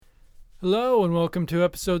Hello and welcome to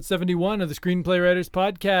episode 71 of the Screenplay Writers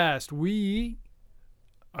Podcast. We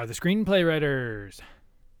are the Screenplay Writers.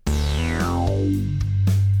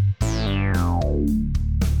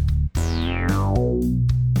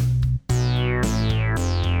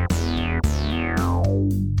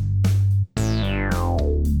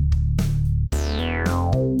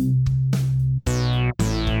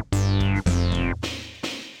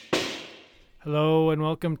 Hello and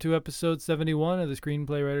welcome to episode 71 of the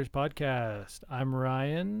Screenplay Writers Podcast. I'm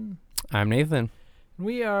Ryan. I'm Nathan.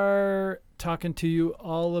 We are talking to you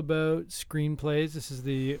all about screenplays. This is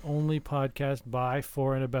the only podcast by,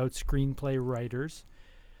 for, and about screenplay writers.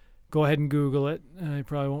 Go ahead and Google it. You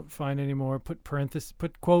probably won't find any more. Put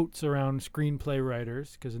quotes around screenplay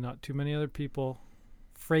writers because not too many other people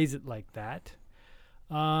phrase it like that.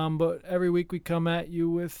 But every week we come at you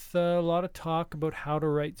with a lot of talk about how to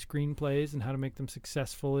write screenplays and how to make them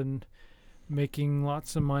successful in making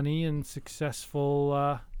lots of money and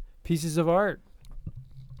successful pieces of art.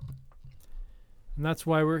 And that's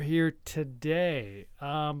why we're here today.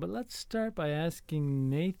 But let's start by asking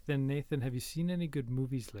Nathan. Nathan, have you seen any good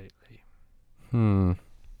movies lately?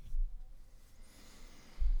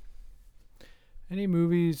 Any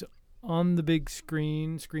movies on the big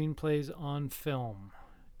screen, screenplays on film?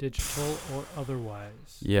 Digital or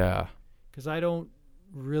otherwise? Yeah. Because I don't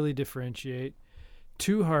really differentiate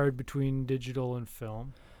too hard between digital and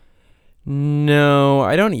film. No,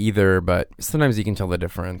 I don't either, but sometimes you can tell the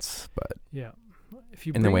difference. But yeah, if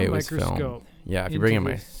you in bring the way a it was microscope filmed. Yeah, if you into bring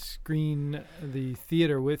the screen, the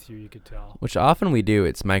theater with you, you could tell. which often we do.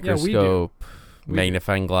 It's microscope, We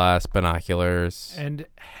magnifying glass, binoculars. And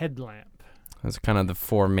headlamp. Those are kind of the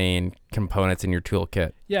four main components in your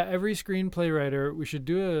toolkit. Yeah, every screenplay writer, we should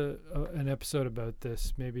do an episode about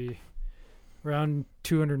this, maybe around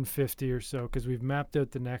 250 or so, because we've mapped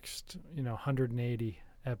out the next 180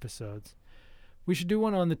 episodes. We should do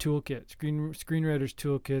one on the toolkit, screenwriter's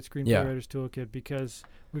toolkit, screenplay writer's toolkit, because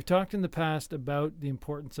we've talked in the past about the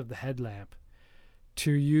importance of the headlamp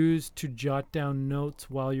to use to jot down notes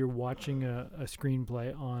while you're watching a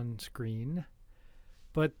screenplay on screen.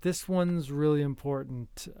 But this one's really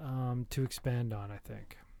important to expand on, I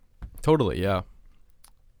think. Totally, yeah.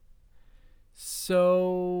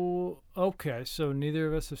 So neither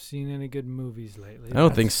of us have seen any good movies lately. I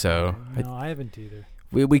don't think so. No, I haven't either.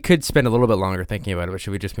 We could spend a little bit longer thinking about it, but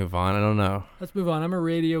should we just move on? I don't know. Let's move on. I'm a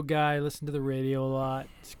radio guy. I listen to the radio a lot.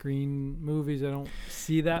 Screen movies, I don't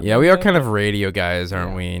see that. Yeah, we are kind of radio guys,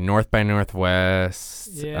 aren't we? North by Northwest.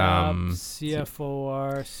 Yeah,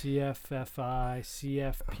 CFOR, CFFI,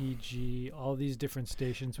 CFPG, all these different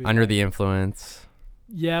stations. Under the Influence.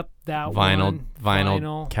 Yep, that Vinyl, one.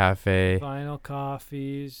 Vinyl Cafe. Vinyl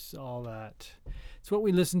coffees, all that. It's what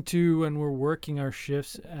we listen to when we're working our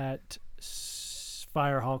shifts at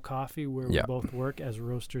Fire Hall Coffee, where we both work as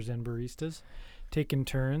roasters and baristas, taking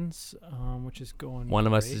turns, which is going One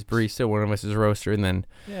of us great. is barista, one of us is roaster, and then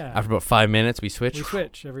after about 5 minutes, we switch. We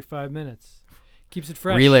switch every 5 minutes. Keeps it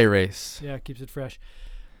fresh. Relay race. Yeah, keeps it fresh.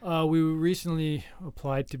 We recently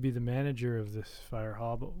applied to be the manager of this Fire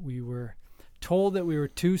Hall, but we were told that we were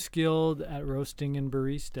too skilled at roasting and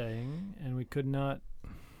baristaing, and we could not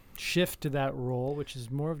shift to that role, which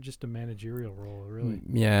is more of just a managerial role, really.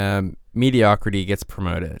 Yeah, mediocrity gets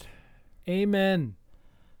promoted. Amen.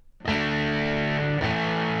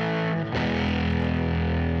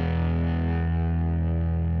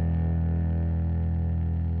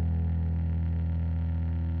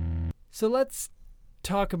 So let's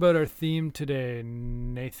talk about our theme today,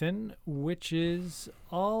 Nathan, which is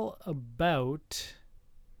all about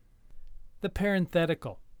the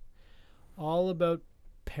parenthetical. All about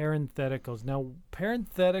parentheticals. Now,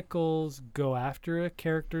 parentheticals go after a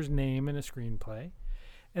character's name in a screenplay,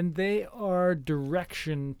 and they are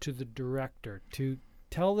direction to the director, to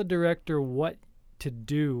tell the director what to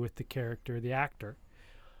do with the character, the actor,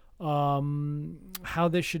 how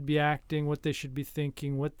they should be acting, what they should be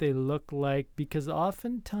thinking, what they look like, because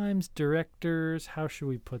oftentimes directors, how should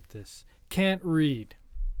we put this, can't read.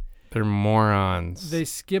 They're morons. They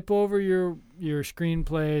skip over your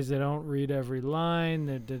screenplays. They don't read every line.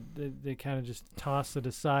 They kind of just toss it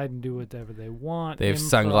aside and do whatever they want. They have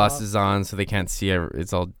sunglasses on so they can't see.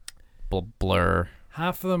 It's all blur.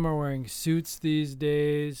 Half of them are wearing suits these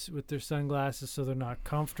days with their sunglasses so they're not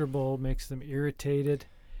comfortable. Makes them irritated.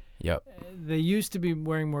 Yep. They used to be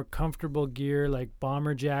wearing more comfortable gear like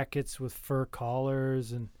bomber jackets with fur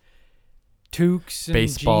collars and toques and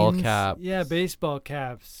baseball jeans. cap. Yeah, baseball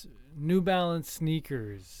caps. New Balance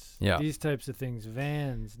sneakers. Yeah. These types of things.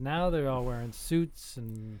 Vans. Now they're all wearing suits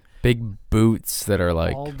and Big boots that are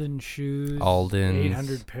like Alden shoes. Aldens.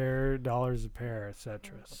 $800 a pair,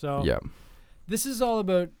 etc. So yeah. this is all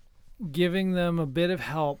about giving them a bit of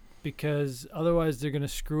help because otherwise they're going to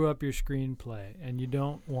screw up your screenplay, and you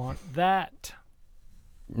don't want that.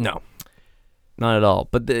 No, not at all.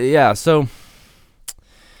 But so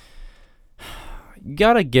you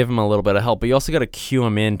gotta give them a little bit of help, but you also gotta cue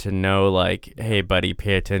them in to know, like, hey, buddy,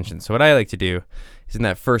 pay attention. So what I like to do is in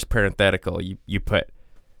that first parenthetical, you put,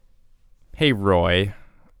 hey, Roy,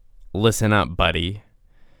 listen up, buddy.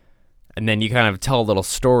 And then you kind of tell a little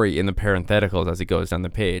story in the parentheticals as it goes down the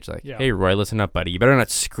page. Like, hey, Roy, listen up, buddy. You better not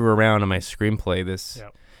screw around on my screenplay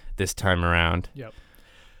this time around. Yep.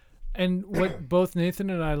 And what both Nathan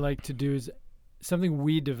and I like to do is something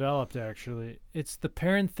we developed, actually. It's the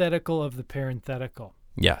parenthetical of the parenthetical.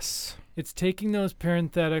 Yes. It's taking those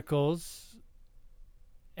parentheticals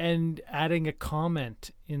and adding a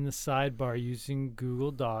comment in the sidebar using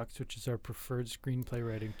Google Docs, which is our preferred screenplay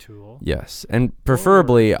writing tool. Yes. And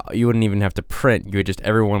preferably, you wouldn't even have to print.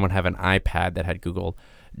 Everyone would have an iPad that had Google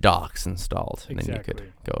Docs installed. And then you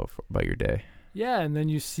could go about your day. Yeah, and then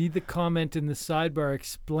you see the comment in the sidebar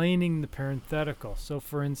explaining the parenthetical. So,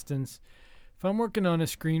 for instance, if I'm working on a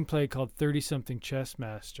screenplay called 30-something Chess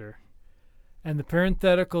Master, and the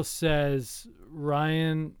parenthetical says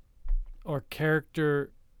Ryan or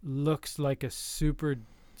character looks like a super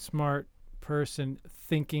smart person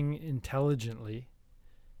thinking intelligently,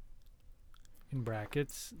 in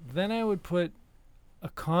brackets, then I would put a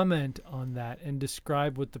comment on that and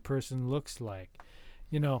describe what the person looks like.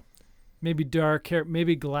 You know, maybe dark hair,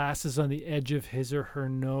 maybe glasses on the edge of his or her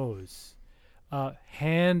nose,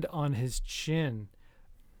 hand on his chin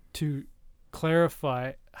to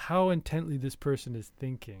clarify how intently this person is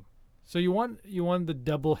thinking. So you want the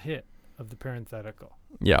double hit of the parenthetical.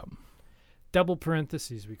 Yeah. Double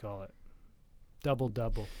parentheses, we call it. Double.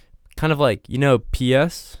 Kind of like,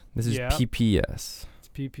 PS? This is PPS. It's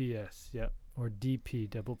PPS, yep. Or DP,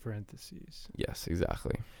 double parentheses. Yes,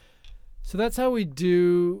 exactly. So that's how we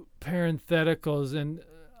do parentheticals, and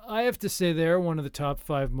I have to say they're one of the top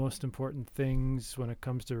 5 most important things when it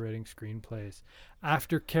comes to writing screenplays.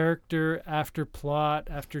 After character, after plot,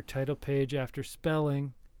 after title page, after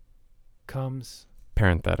spelling comes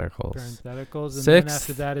Parentheticals. And then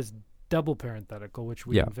after that is double parenthetical, which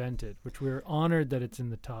we invented, which we're honored that it's in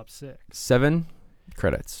the top 6. 7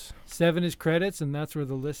 credits. 7 is credits, and that's where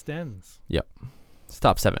the list ends. Yep. It's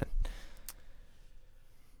top 7.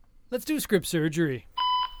 Let's do script surgery.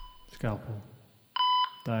 Scalpel.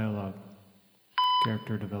 Dialogue.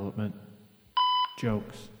 Character development.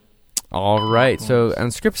 Jokes. All right. So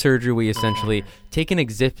on script surgery, we essentially take an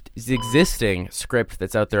existing script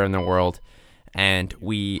that's out there in the world, and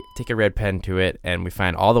we take a red pen to it, and we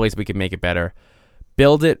find all the ways we can make it better,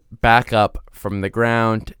 build it back up from the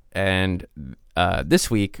ground, and this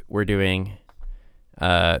week we're doing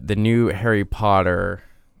the new Harry Potter.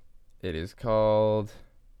 It is called...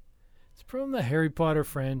 From the Harry Potter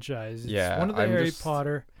franchise. It's one of the Harry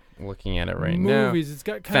Potter looking at it right now. Movies. It's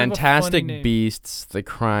got kind Fantastic of a funny name. Beasts, The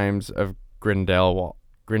Crimes of Grindelwald.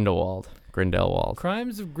 Crimes of Grindelwald.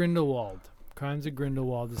 Crimes of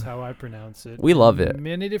Grindelwald is how I pronounce it. We love it.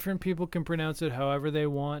 Many different people can pronounce it however they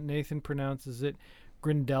want. Nathan pronounces it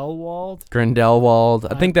Grindelwald.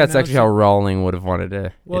 I think that's actually how Rowling would have wanted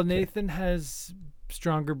it. Well, Nathan has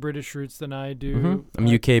stronger British roots than I do. Mm-hmm. I'm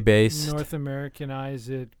UK based. North Americanize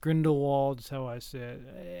it. Grindelwald is how I say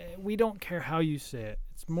it. We don't care how you say it.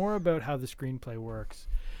 It's more about how the screenplay works,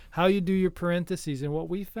 how you do your parentheses. And what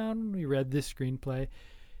we found when we read this screenplay,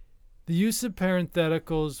 the use of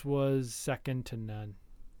parentheticals was second to none.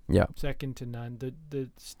 Yeah. Second to none. The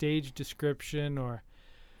stage description or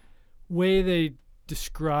way they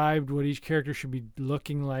described what each character should be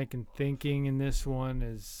looking like and thinking in this one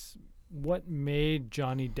is what made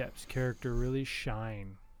Johnny Depp's character really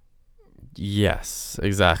shine. Yes,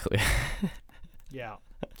 exactly. Yeah.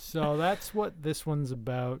 So that's what this one's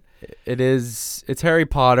about. It's Harry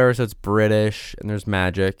Potter, so it's British, and there's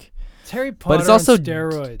magic. It's Harry Potter, but it's also on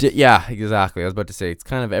steroids. Yeah, exactly. I was about to say, it's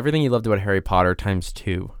kind of everything you loved about Harry Potter times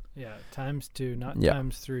 2. Yeah, times 2, not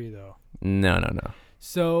times 3, though. No.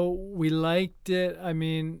 So we liked it. I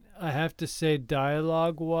mean, I have to say,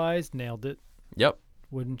 dialogue-wise, nailed it. Yep.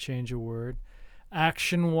 Wouldn't change a word.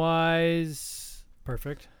 Action-wise,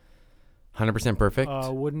 perfect. 100% perfect.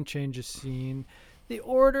 Wouldn't change a scene. The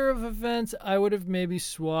order of events, I would have maybe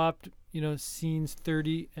swapped scenes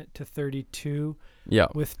 30 to 32 Yeah.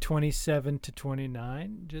 with 27 to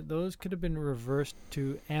 29. Those could have been reversed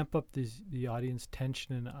to amp up the audience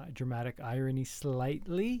tension and dramatic irony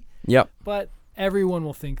slightly. Yep. But everyone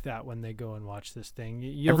will think that when they go and watch this thing.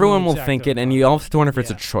 You'll Everyone know will exactly think what it, I'm and you talking also have to wonder if it's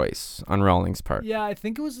a Yeah. choice on Rowling's part. Yeah, I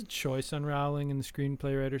think it was a choice on Rowling and the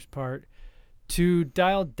screenplay writer's part to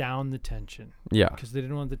dial down the tension Yeah. because they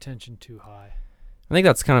didn't want the tension too high. I think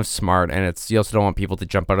that's kind of smart, and you also don't want people to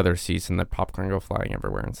jump out of their seats and the popcorn go flying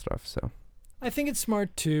everywhere and stuff. So I think it's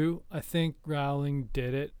smart too. I think Rowling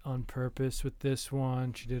did it on purpose with this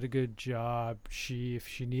one. She did a good job. If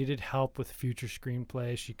she needed help with future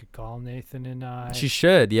screenplays, she could call Nathan and I. she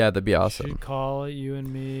should. Yeah, that'd be She awesome. should call you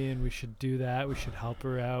and me, and we should do that. We should help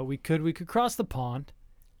her out. We could cross the pond.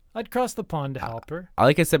 I'd cross the pond to help her.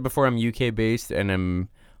 Like I said before, I'm UK based, and I'm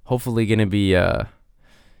hopefully going to be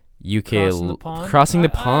UK Crossing the pond. crossing the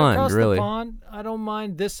I pond. cross Really, the pond. I don't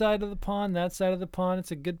mind this side of the pond, that side of the pond.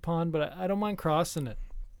 It's a good pond, but I don't mind crossing it.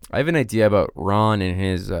 I have an idea about Ron and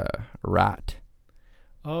his rat.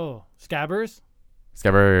 Oh, Scabbers?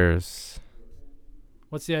 Scabbers.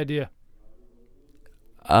 What's the idea?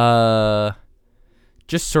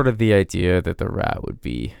 Just sort of the idea that the rat would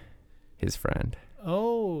be his friend.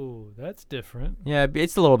 Oh, that's different. Yeah,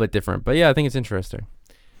 it's a little bit different, but yeah, I think it's interesting.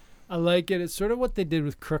 I like it. It's sort of what they did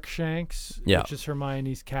with Crookshanks, Yeah. which is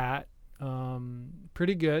Hermione's cat.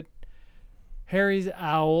 Pretty good. Harry's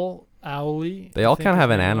Owly. They all kind of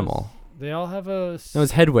have an animal. They all have a It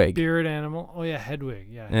was Hedwig, spirit animal. Oh yeah, Hedwig.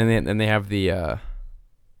 Yeah. and they have the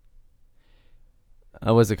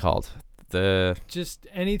what's it called? The Just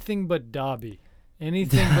anything but Dobby.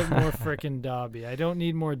 Anything but more frickin' Dobby. I don't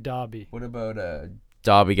need more Dobby. what about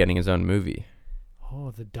Dobby getting his own movie?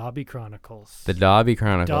 Oh, the Dobby Chronicles. The Dobby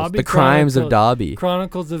Chronicles. Dobby the Crimes of Chronicles. Dobby.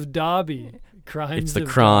 Chronicles of Dobby. Crimes It's the of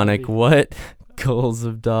chronic Dobby. what? Goals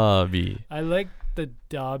of Dobby. I like the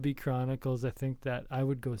Dobby Chronicles. I think that I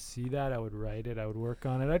would go see that. I would write it. I would work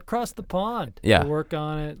on it. I'd cross the pond. Yeah. I'll work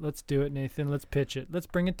on it. Let's do it, Nathan. Let's pitch it. Let's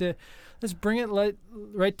bring it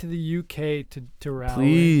right to the UK to Rowling.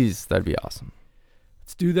 Please, that'd be awesome.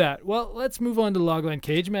 Let's do that. Well, let's move on to Logline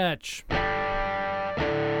Cage Match.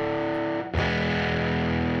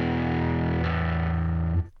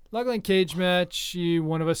 Logline Cage Match,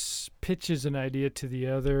 one of us pitches an idea to the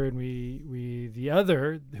other, and the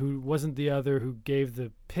other, who wasn't the other who gave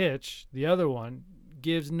the pitch, the other one,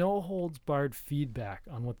 gives no holds barred feedback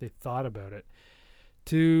on what they thought about it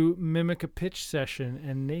to mimic a pitch session,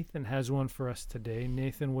 and Nathan has one for us today.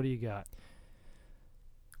 Nathan, what do you got?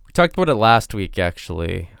 We talked about it last week,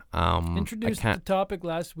 actually. Introduced the topic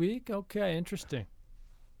last week? Okay, interesting.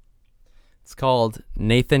 It's called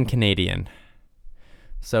Nathan Canadian.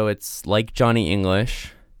 So it's like Johnny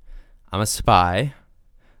English. I'm a spy.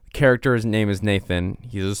 The character's name is Nathan.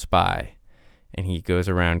 He's a spy. And he goes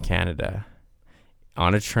around Canada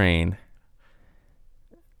on a train.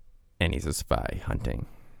 And he's a spy hunting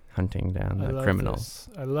down the criminals.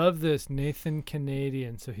 I love this. Nathan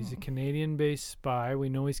Canadian. So he's a Canadian-based spy. We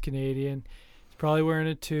know he's Canadian. He's probably wearing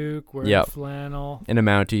a toque, wearing flannel. In a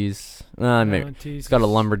Mounties. He's got a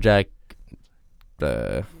lumberjack.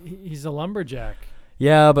 He's a lumberjack.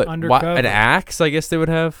 Yeah, but Undercover. an axe, I guess they would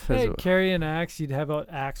have. Hey, carry an axe. You'd have an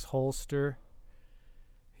axe holster.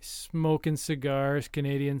 He's smoking cigars,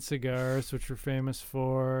 Canadian cigars, which we're famous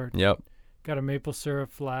for. Yep. Got a maple syrup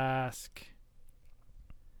flask.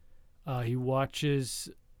 He watches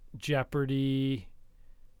Jeopardy.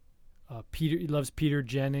 He loves Peter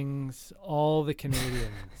Jennings. All the Canadians.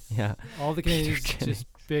 Yeah. All the Canadians just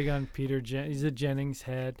big on Peter Jennings. He's a Jennings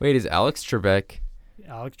head. Wait, is Alex Trebek?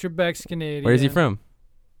 Alex Trebek's Canadian. Where is he from?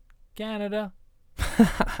 Canada.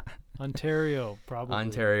 Ontario, probably.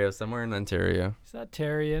 Ontario, somewhere in Ontario. He's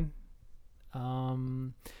Ontarian.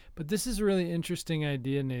 But this is a really interesting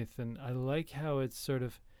idea, Nathan. I like how it's sort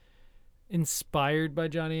of inspired by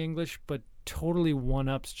Johnny English, but totally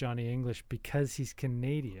one-ups Johnny English because he's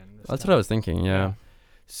Canadian. That's what I was thinking, yeah.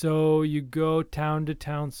 So you go town to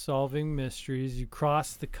town solving mysteries. You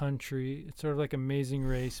cross the country. It's sort of like Amazing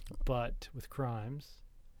Race, but with crimes.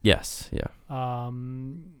 Yes, yeah.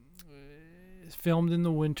 It's filmed in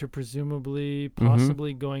the winter, presumably,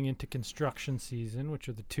 possibly going into construction season, which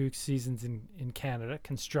are the two seasons in Canada,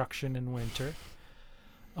 construction and winter.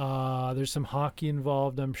 There's some hockey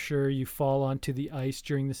involved, I'm sure. You fall onto the ice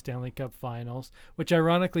during the Stanley Cup Finals, which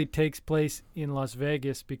ironically takes place in Las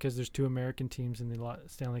Vegas because there's two American teams in the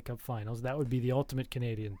Stanley Cup Finals. That would be the ultimate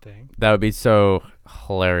Canadian thing. That would be so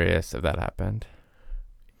hilarious if that happened.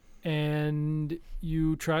 And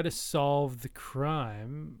you try to solve the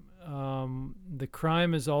crime. The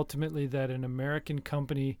crime is ultimately that an American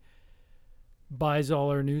company buys all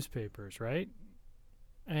our newspapers, right?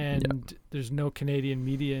 And Yep. there's no Canadian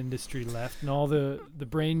media industry left, and all the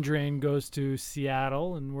brain drain goes to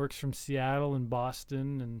Seattle and works from Seattle and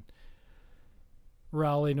Boston and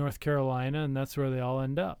Raleigh, North Carolina, and that's where they all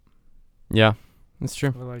end up. Yeah, that's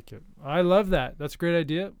true. I like it. I love that. That's a great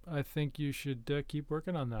idea. I think you should keep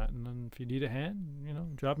working on that. And then if you need a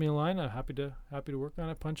hand, drop me a line. I'm happy to work on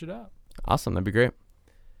it, punch it up. Awesome. That'd be great.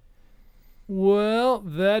 Well,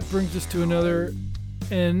 that brings us to another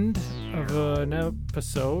end of an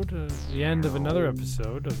episode, the end of another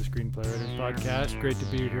episode of the Screenplay Writers Podcast. Great to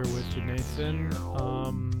be here with you, Nathan.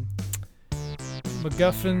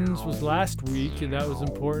 MacGuffins was last week, and that was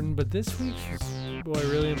important, but this week is,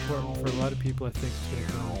 really important for a lot of people. I think it's going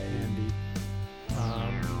to come in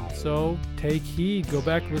handy. So take heed. Go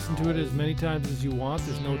back and listen to it as many times as you want.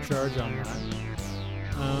 There's no charge on that.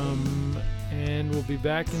 And we'll be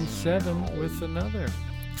back in 7 with another.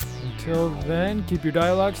 Until then, keep your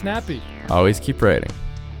dialogue snappy. Always keep writing.